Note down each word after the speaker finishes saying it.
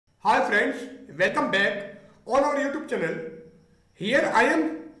Hi friends, welcome back on our YouTube channel. Here I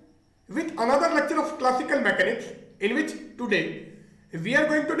am with another lecture of classical mechanics in which today we are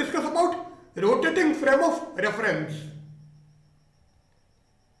going to discuss about rotating frame of reference.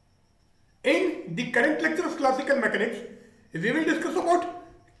 In the current lecture of classical mechanics, we will discuss about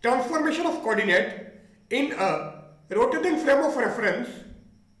transformation of coordinate in a rotating frame of reference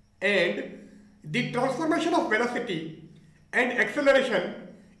and the transformation of velocity and acceleration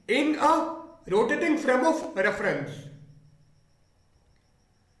in a rotating frame of reference.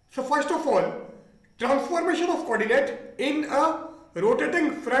 So first of all, transformation of coordinate in a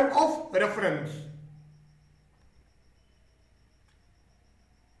rotating frame of reference.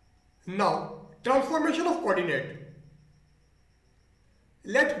 Now, transformation of coordinate.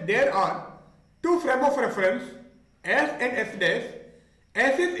 Let there are two frames of reference S and S dash.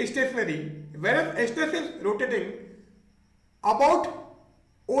 S is stationary whereas S dash is rotating about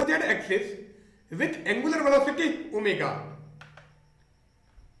OZ axis with angular velocity omega.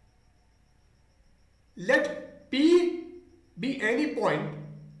 Let P be any point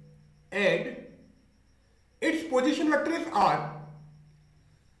and its position vector is R.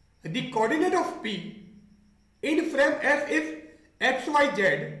 The coordinate of P in frame S is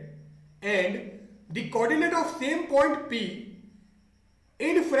XYZ and the coordinate of same point P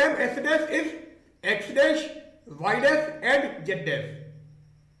in frame S dash is X dash, Y dash and Z dash.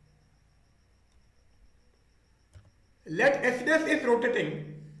 Let S dash is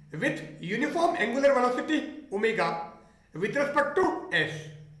rotating with uniform angular velocity omega with respect to S.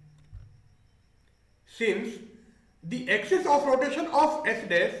 Since the axis of rotation of S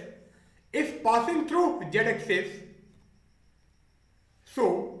dash is passing through Z axis,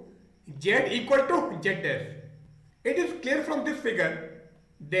 so Z equal to Z dash. It is clear from this figure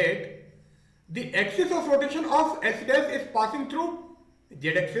that the axis of rotation of S dash is passing through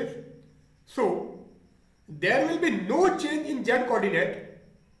Z axis, so there will be no change in Z coordinate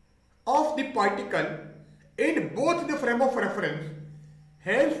of the particle in both the frame of reference,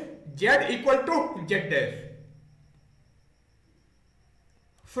 hence Z equal to Z dash.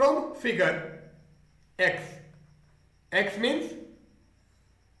 From figure X means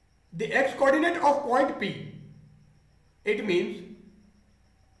the X coordinate of point P. It means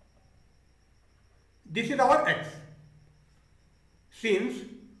this is our X. Since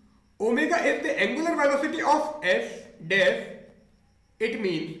omega is the angular velocity of S dash, it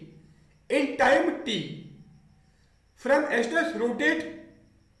means in time t, frame S dash rotate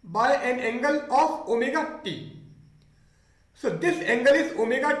by an angle of omega t. So this angle is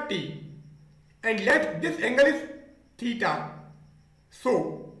omega t and let this angle is theta.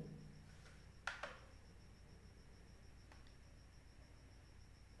 So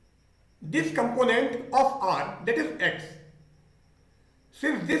this component of R, that is X,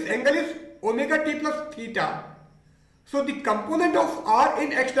 since this angle is omega t plus theta, so the component of R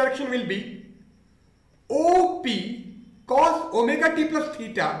in X direction will be OP cos omega t plus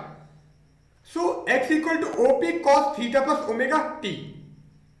theta. So X equal to OP cos theta plus omega t.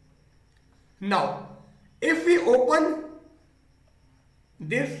 Now, if we open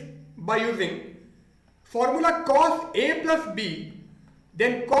this by using formula cos A plus B,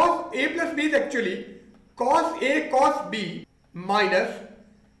 then cos A plus B is actually cos A cos B minus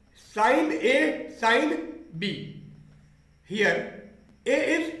sin A sin B. Here A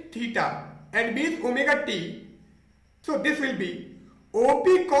is theta and B is omega t. So this will be OP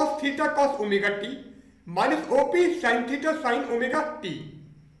cos theta cos omega t minus OP sin theta sin omega t.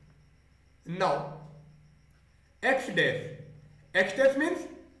 Now X dash. X dash means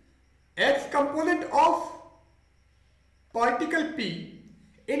X component of particle P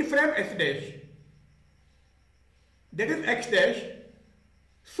in frame S dash. That is X dash.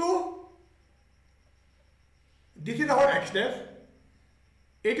 So this is our X dash.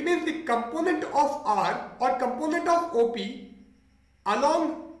 It means the component of R or component of OP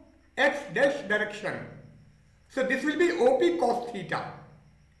along X dash direction. So this will be OP cos theta.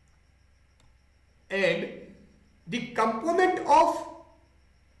 And the component of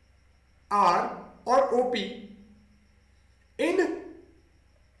R or OP in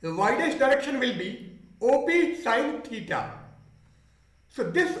Y dash direction will be OP sin theta. So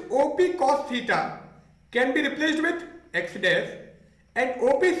this OP cos theta can be replaced with X dash and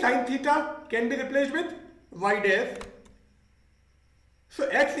OP sin theta can be replaced with Y dash. So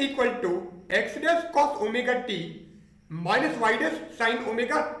X equal to X dash cos omega t minus Y dash sin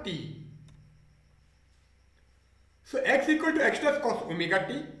omega t. So X equal to X dash cos omega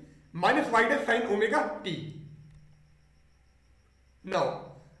t minus Y dash sin omega t. Now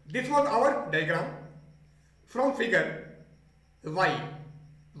this was our diagram from figure Y.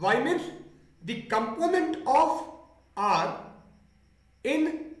 y means the component of r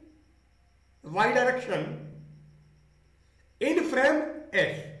in y direction in frame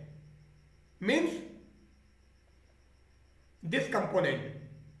S means this component.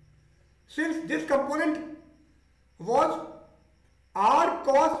 Since this component was r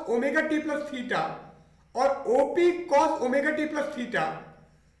cos omega t plus theta or OP cos omega t plus theta,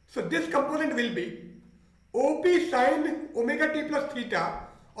 so this component will be OP sin omega t plus theta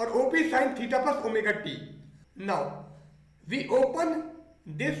or OP sin theta plus omega t. Now we open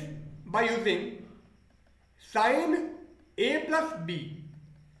this by using sin A plus B.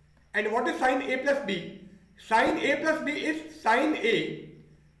 And what is sin A plus B? Sin A plus B is sin A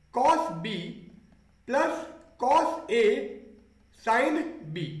cos B plus cos A sin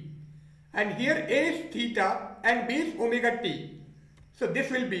B. And here A is theta and B is omega t. So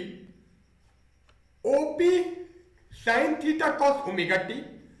this will be OP sin theta cos omega t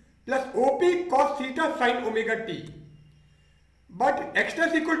plus OP cos theta sin omega t. But x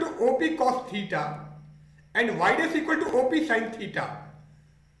dash equal to OP cos theta and y dash equal to OP sin theta.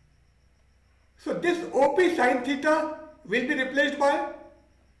 So this OP sin theta will be replaced by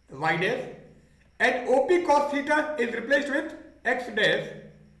y dash and OP cos theta is replaced with x dash,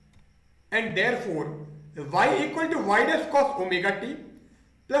 and therefore y equal to y dash cos omega t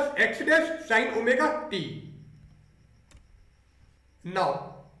plus x dash sin omega t.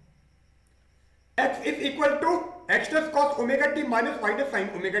 Now x is equal to x dash cos omega t minus y dash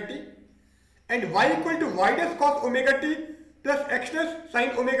sin omega t, and y equal to y dash cos omega t plus x dash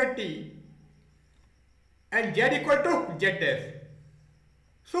sin omega t, and z equal to z dash.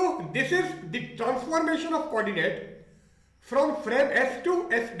 So this is the transformation of coordinate from frame S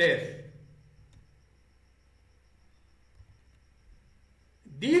to S dash.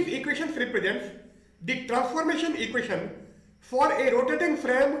 These equations represents the transformation equation for a rotating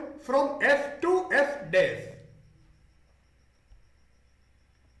frame from S to S dash.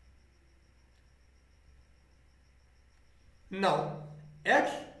 Now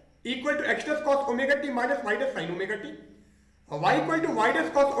x equal to x dash cos omega t minus y dash sin omega t, y equal to y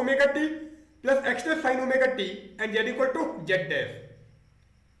dash cos omega t plus x dash sin omega t, and z equal to z dash.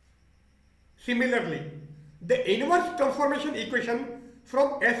 Similarly, the inverse transformation equation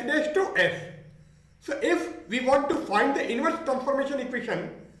from S dash to S. So if we want to find the inverse transformation equation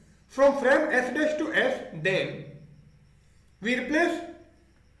from frame S dash to S, then we replace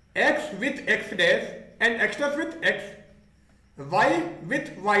x with x dash and x dash with x, y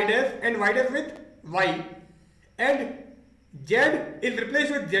with y dash and y dash with y, and z is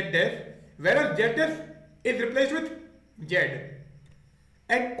replaced with z dash, whereas z dash is replaced with z.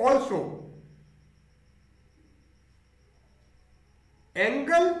 And also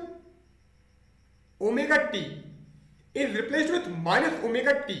angle omega t is replaced with minus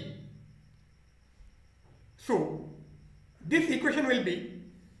omega t. So this equation will be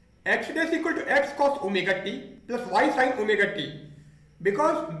x dash equal to x cos omega t plus y sin omega t,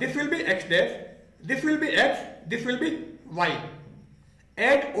 because this will be x dash, this will be x, this will be y,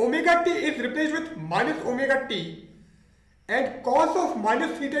 and omega t is replaced with minus omega t, and cos of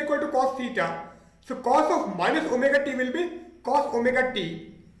minus theta equal to cos theta. So cos of minus omega t will be cos omega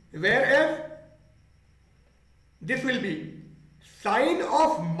t, whereas this will be sin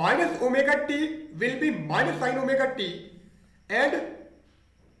of minus omega t will be minus sin omega t, and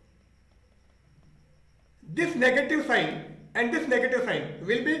this negative sign and this negative sign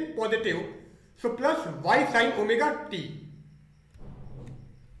will be positive, so plus y sin omega t.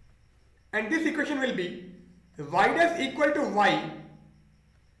 And this equation will be y dash equal to y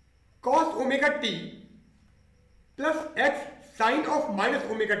cos omega t plus x sin of minus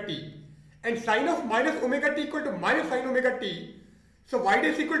omega t, and sin of minus omega t equal to minus sin omega t, so y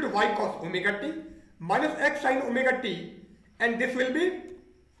dash equal to y cos omega t minus x sin omega t, and this will be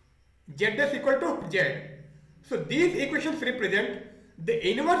z dash equal to z. So these equations represent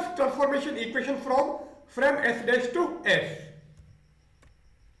the inverse transformation equation from S dash to S.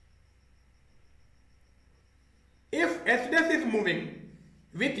 If S dash is moving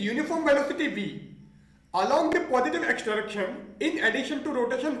with uniform velocity v along the positive x direction in addition to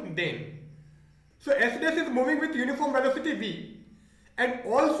rotation, then so S dash is moving with uniform velocity v and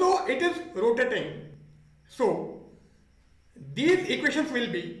also it is rotating. So these equations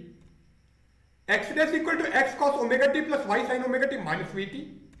will be x dash equal to x cos omega t plus y sin omega t minus vt,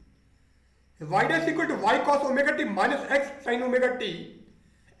 y dash equal to y cos omega t minus x sin omega t,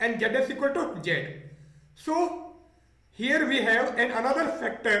 and z dash equal to z. So here we have another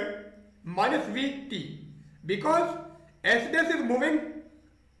factor minus vt, because s dash is moving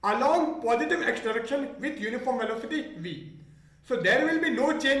along positive x direction with uniform velocity v. So there will be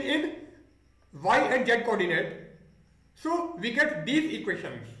no change in y and z coordinate. So we get these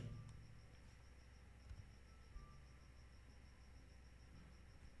equations.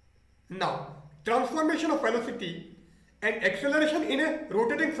 Now, transformation of velocity and acceleration in a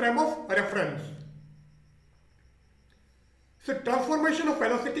rotating frame of reference. So transformation of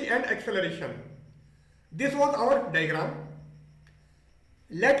velocity and acceleration. This was our diagram.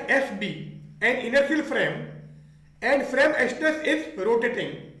 Let S be an inertial frame and frame axis is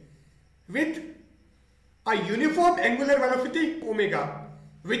rotating with a uniform angular velocity omega,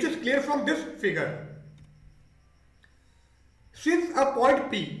 which is clear from this figure. Since a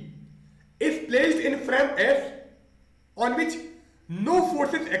point P is placed in frame S on which no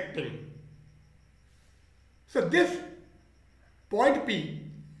force is acting, so this point P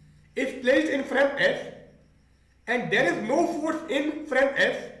is placed in frame S and there is no force in frame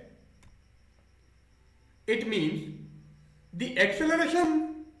S, it means the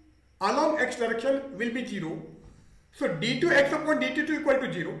acceleration along x direction will be 0. So d2x upon dt2 equal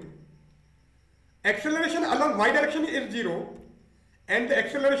to 0. Acceleration along y direction is 0 and the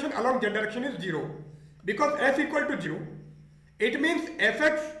acceleration along z direction is 0. Because f equal to 0, it means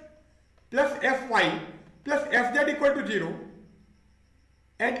fx plus fy plus fz equal to 0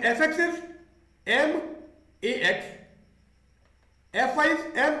 and fx is max, fy is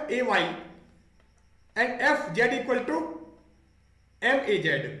may and fz equal to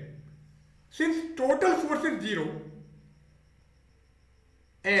maz. Since total force is 0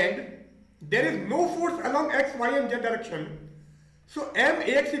 and there is no force along x, y and z direction, so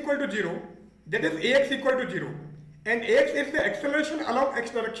max equal to 0, that is ax equal to 0, and ax is the acceleration along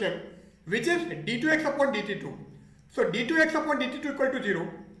x direction, which is d2x upon dt2. So d2x upon dt2 equal to 0.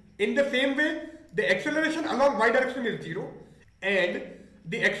 In the same way, the acceleration along y direction is 0 and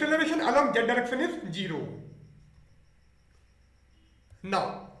the acceleration along z direction is 0.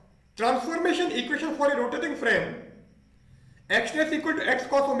 Now, transformation equation for a rotating frame: x dash equal to x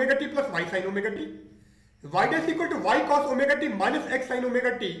cos omega t plus y sin omega t, y dash equal to y cos omega t minus x sin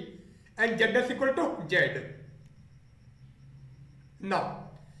omega t, and z dash equal to z. Now,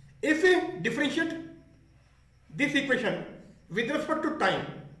 if we differentiate this equation with respect to time,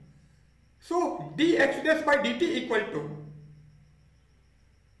 so dx dash by dt equal to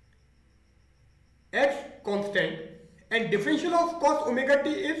x constant and differential of cos omega t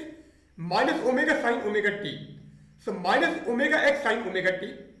is minus omega sin omega t. So minus omega x sin omega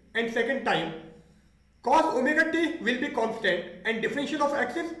t, and second time cos omega t will be constant and differential of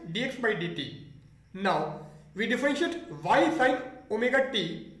x is dx by dt. Now we differentiate y sin omega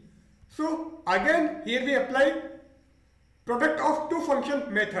t. So again here we apply product of two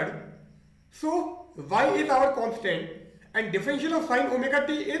function method. So y is our constant and differential of sin omega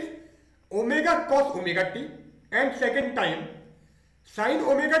t is omega cos omega t, and second time sin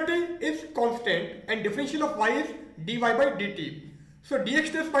omega t is constant and differential of y is dy by dt. So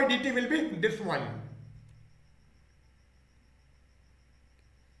dx dash by dt will be this one.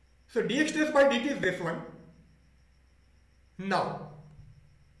 So dx dash by dt is this one. Now,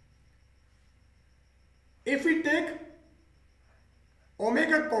 if we take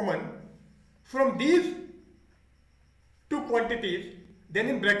omega common from these two quantities, then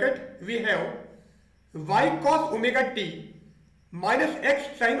in bracket we have y cos omega t minus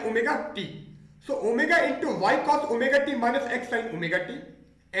x sin omega t. So omega into y cos omega t minus x sin omega t,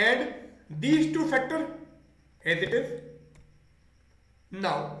 and these two factors as it is.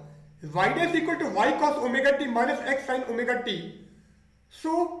 Now y dash equal to y cos omega t minus x sin omega t.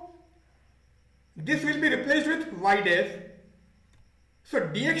 So this will be replaced with y dash. So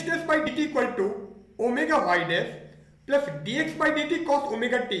dx dash by dt equal to omega y dash plus dx by dt cos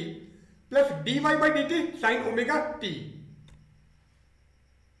omega t plus dy by dt sin omega t.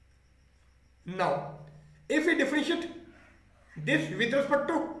 Now, if we differentiate this with respect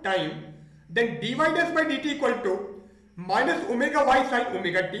to time, then dy dash by dt equal to minus omega y sin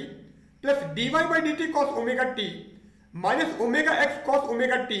omega t plus dy by dt cos omega t minus omega x cos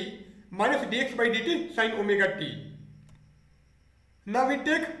omega t minus dx by dt sin omega t. Now we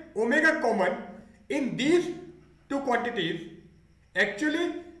take omega common in these two quantities.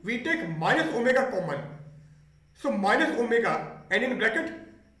 Actually, we take minus omega common. So minus omega, and in bracket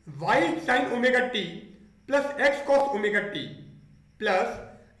y sin omega t plus x cos omega t plus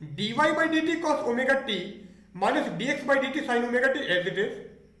dy by dt cos omega t minus dx by dt sin omega t as it is.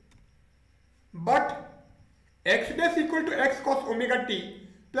 But x dash equal to x cos omega t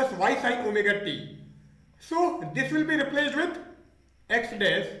plus y sin omega t. So this will be replaced with x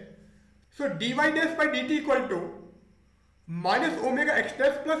dash. So dy dash by dt equal to minus omega x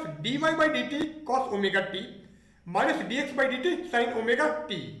dash plus dy by dt cos omega t minus dx by dt sin omega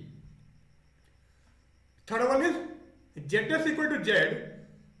t. Third one is zs equal to z.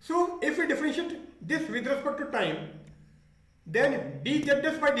 So if we differentiate this with respect to time, then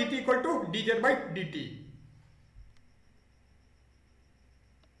dzs by dt equal to dz by dt.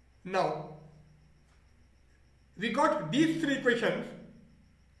 Now we got these three equations,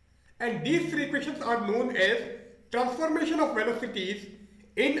 and these three equations are known as transformation of velocities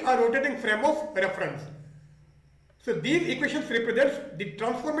in a rotating frame of reference. So these equations represents the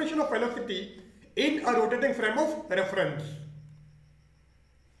transformation of velocity in a rotating frame of reference.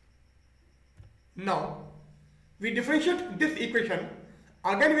 Now we differentiate this equation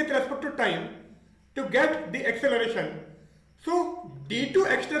again with respect to time to get the acceleration. So d2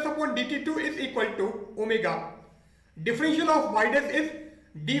 x dash upon dt2 is equal to omega. Differential of y dash is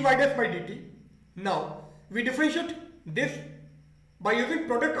dy dash by dt. Now we differentiate this by using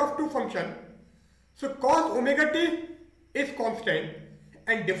product of two functions. So cos omega t is constant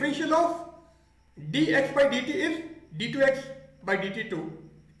and differential of dx by dt is d2x by dt2,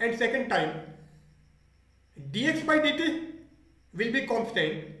 and second time dx by dt will be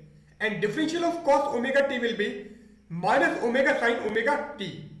constant and differential of cos omega t will be minus omega sin omega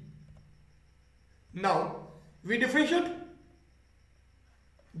t. Now we differentiate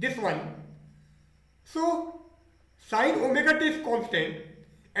this one. So sin omega t is constant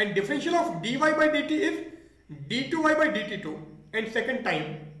and differential of dy by dt is d2y by dt2, and second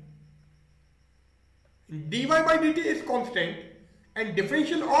time dy by dt is constant and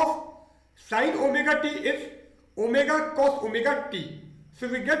differential of sin omega t is omega cos omega t. So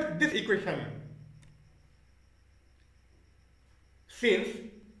we get this equation. Since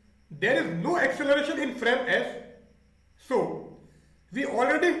there is no acceleration in frame S, so we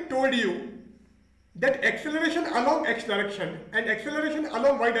already told you that acceleration along x direction and acceleration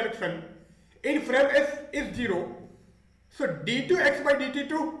along y direction in frame S is 0. So d2x by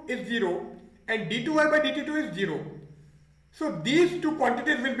dt2 is 0 and d2y by dt2 is 0. So these two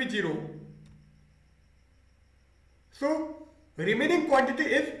quantities will be 0. So remaining quantity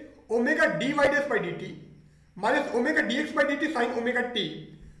is omega dy dash by dt minus omega dx by dt sin omega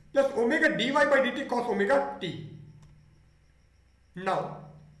t plus omega dy by dt cos omega t. Now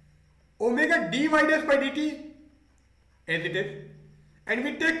omega dy dash by dt as it is, and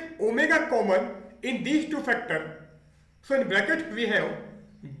we take omega common in these two factors. So in bracket we have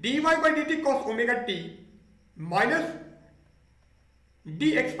dy by dt cos omega t minus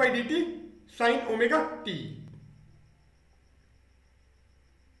dx by dt sin omega t,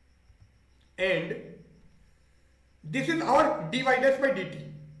 and this is our dy dash by dt.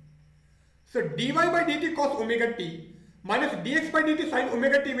 So dy by dt cos omega t minus dx by dt sin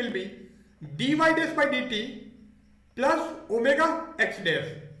omega t will be dy dash by dt plus omega x dash.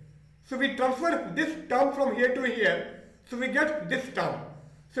 So we transfer this term from here to here, so we get this term.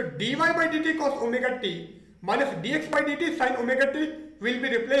 So dy by dt cos omega t minus dx by dt sin omega t will be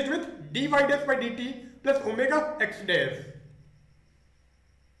replaced with dy dash by dt plus omega x dash.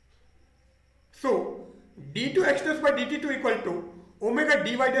 So d2 x dash by dt2 equal to omega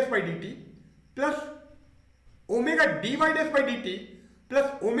dy dash by dt plus omega dy dash by dt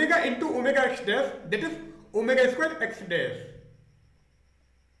plus omega into omega x dash, that is omega square x dash,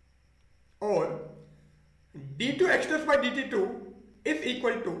 or d2 x dash by dt2 is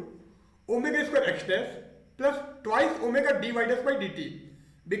equal to omega square x dash plus twice omega dy dash by dt,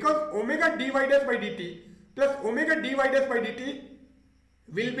 because omega dy dash by dt plus omega dy dash by dt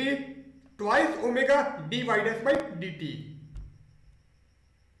will be twice omega dy dash by dt.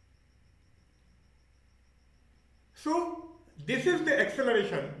 So this is the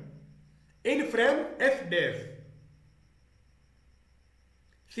acceleration in frame S dash.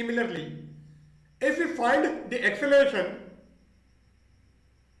 Similarly, if we find the acceleration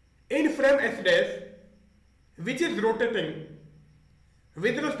in frame S dash which is rotating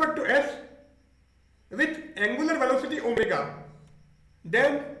with respect to S with angular velocity omega,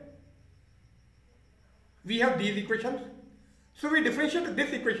 then we have these equations. So we differentiate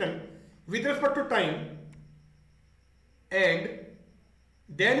this equation with respect to time, and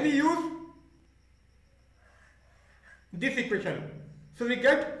then we use this equation. So we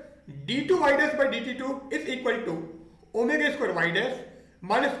get d2y dash by dt2 is equal to omega square y dash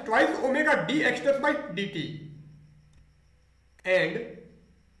minus twice omega dx dash by dt. And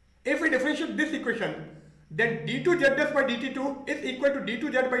if we differentiate this equation, then d2z dash by dt2 is equal to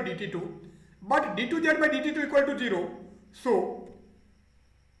d2z by dt2, but d2z by dt2 equal to 0. So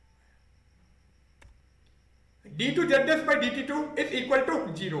d2z dash by dt2 is equal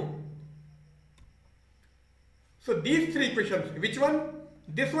to 0. So these three equations, which one?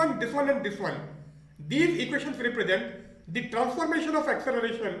 This one, and this one. these equations represent the transformation of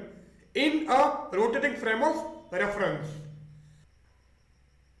acceleration in a rotating frame of reference.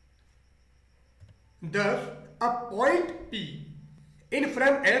 Thus, a point P in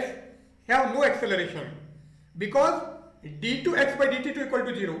frame S have no acceleration because d2x by dt2 equal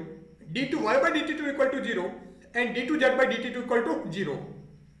to 0, d2y by dt2 equal to 0 and d2z by dt2 equal to 0.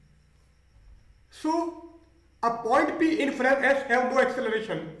 So, a point P in frame S have no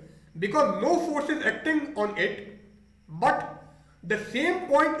acceleration because no force is acting on it, but the same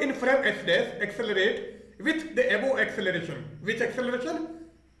point in frame S dash accelerate with the above acceleration. Which acceleration?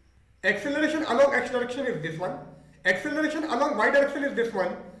 Acceleration along x direction is this one, acceleration along y direction is this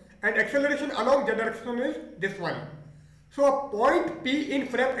one, and acceleration along z direction is this one. So a point P in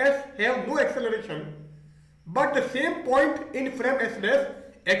frame S have no acceleration, but the same point in frame S dash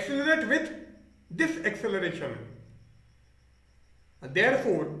accelerate with this acceleration.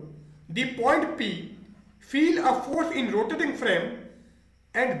 Therefore, the point P feel a force in rotating frame,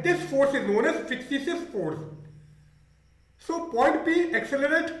 and this force is known as fictitious force. So point P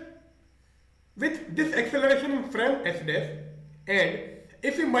accelerate with this acceleration in frame S dash, and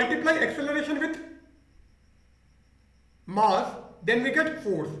if we multiply acceleration with mass, then we get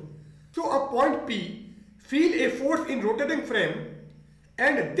force. So a point P feel a force in rotating frame,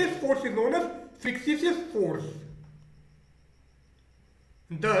 and this force is known as fictitious force.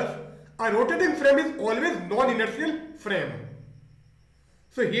 Thus, a rotating frame is always non-inertial frame.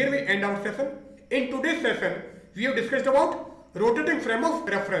 So here we end our session. In today's session, we have discussed about rotating frame of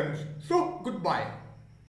reference. So goodbye.